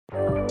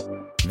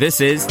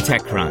This is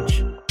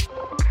TechCrunch.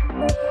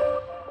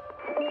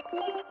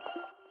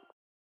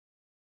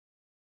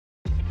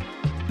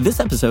 This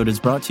episode is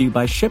brought to you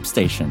by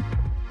ShipStation.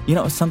 You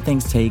know, some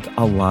things take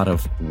a lot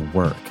of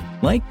work,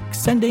 like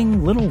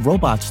sending little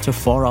robots to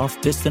far-off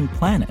distant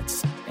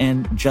planets.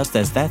 And just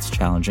as that's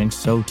challenging,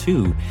 so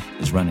too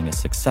is running a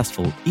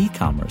successful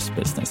e-commerce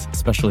business,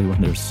 especially when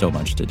there's so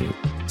much to do.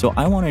 So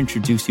I want to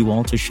introduce you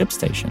all to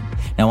ShipStation.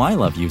 Now, I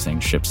love using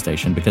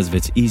ShipStation because of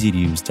its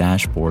easy-to-use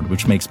dashboard,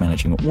 which makes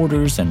managing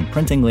orders and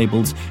printing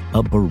labels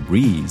a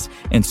breeze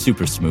and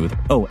super smooth.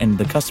 Oh, and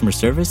the customer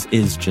service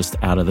is just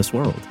out of this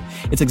world.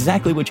 It's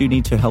exactly what you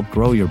need to help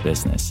grow your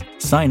business.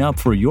 Sign up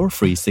for your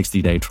free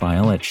 60-day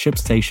trial at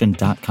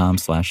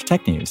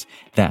shipstation.com/technews.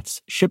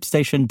 That's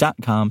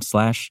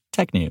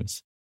shipstation.com/technews.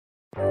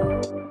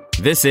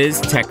 This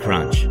is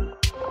TechCrunch.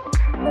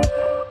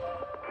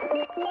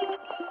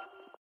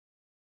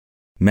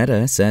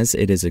 Meta says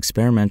it is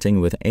experimenting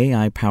with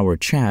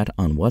AI-powered chat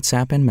on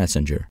WhatsApp and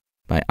Messenger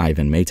by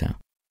Ivan Mehta.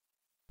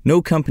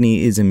 No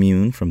company is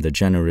immune from the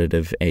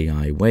generative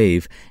AI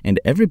wave, and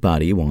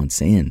everybody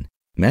wants in.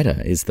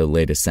 Meta is the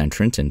latest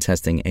entrant in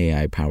testing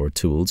AI-powered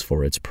tools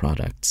for its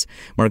products.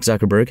 Mark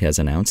Zuckerberg has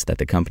announced that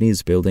the company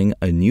is building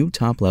a new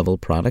top-level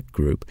product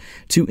group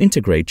to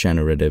integrate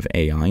generative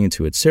AI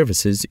into its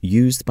services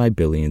used by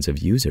billions of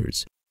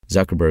users.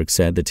 Zuckerberg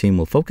said the team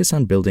will focus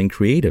on building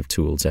creative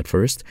tools at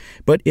first,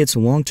 but its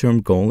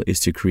long-term goal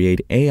is to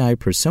create AI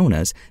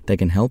personas that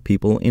can help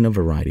people in a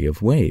variety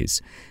of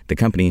ways. The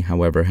company,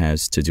 however,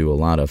 has to do a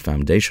lot of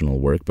foundational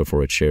work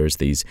before it shares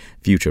these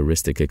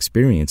futuristic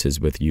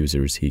experiences with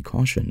users, he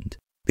cautioned.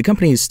 The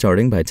company is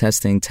starting by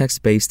testing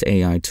text-based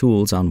AI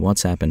tools on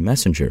WhatsApp and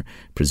Messenger,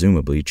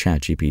 presumably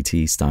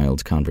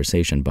ChatGPT-styled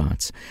conversation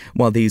bots.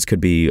 While these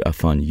could be a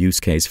fun use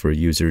case for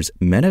users,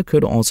 Meta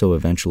could also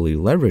eventually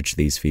leverage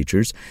these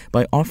features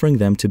by offering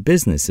them to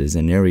businesses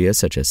in areas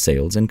such as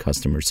sales and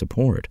customer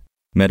support.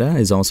 Meta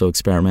is also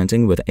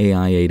experimenting with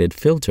AI-aided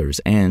filters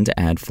and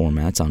ad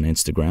formats on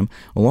Instagram,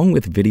 along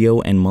with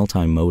video and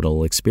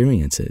multimodal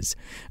experiences.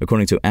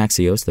 According to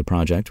Axios, the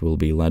project will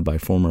be led by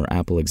former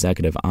Apple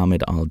executive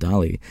Ahmed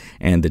Al-Dali,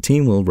 and the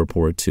team will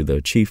report to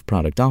the chief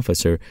product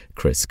officer,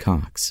 Chris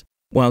Cox.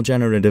 While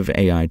generative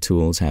AI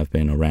tools have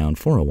been around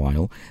for a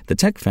while, the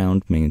tech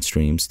found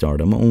mainstream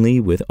stardom only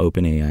with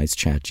OpenAI's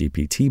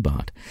ChatGPT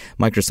bot.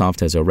 Microsoft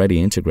has already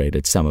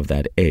integrated some of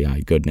that AI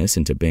goodness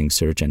into Bing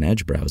Search and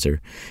Edge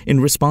browser. In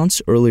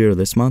response, earlier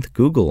this month,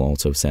 Google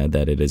also said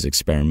that it is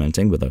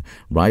experimenting with a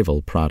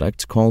rival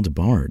product called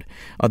Bard.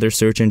 Other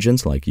search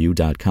engines like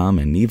U.com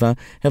and Neeva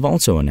have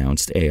also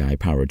announced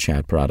AI-powered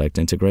chat product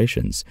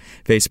integrations.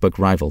 Facebook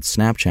rival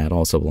Snapchat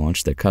also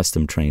launched a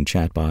custom-trained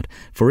chatbot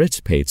for its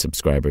paid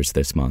subscribers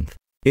this month.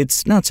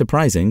 It's not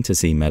surprising to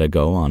see Meta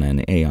go on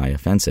an AI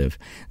offensive.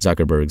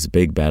 Zuckerberg's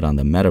big bet on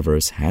the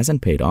metaverse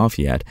hasn't paid off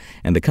yet,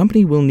 and the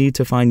company will need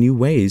to find new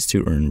ways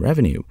to earn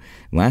revenue.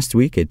 Last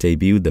week, it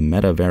debuted the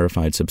Meta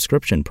Verified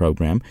subscription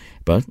program,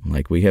 but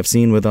like we have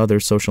seen with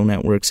other social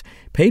networks,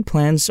 paid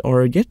plans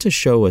are yet to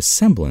show a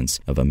semblance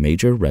of a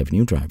major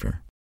revenue driver.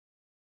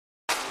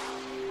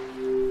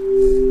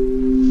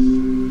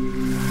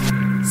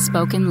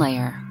 Spoken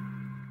Layer.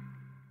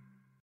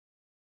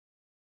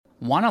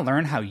 Want to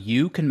learn how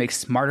you can make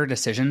smarter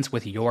decisions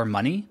with your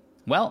money?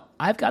 Well,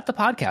 I've got the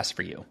podcast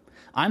for you.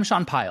 I'm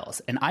Sean Piles,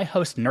 and I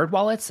host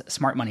NerdWallet's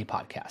Smart Money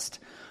Podcast.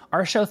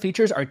 Our show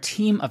features our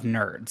team of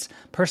nerds,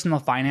 personal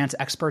finance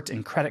experts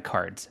in credit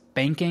cards,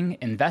 banking,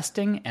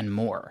 investing, and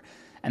more.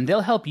 And they'll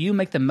help you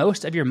make the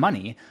most of your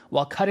money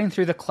while cutting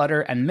through the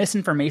clutter and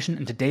misinformation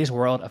in today's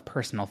world of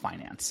personal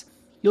finance.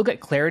 You'll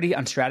get clarity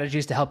on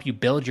strategies to help you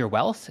build your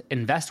wealth,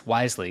 invest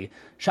wisely,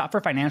 shop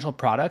for financial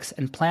products,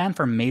 and plan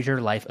for major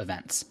life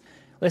events.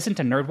 Listen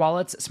to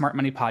NerdWallet's Smart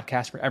Money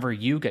Podcast wherever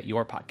you get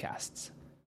your podcasts.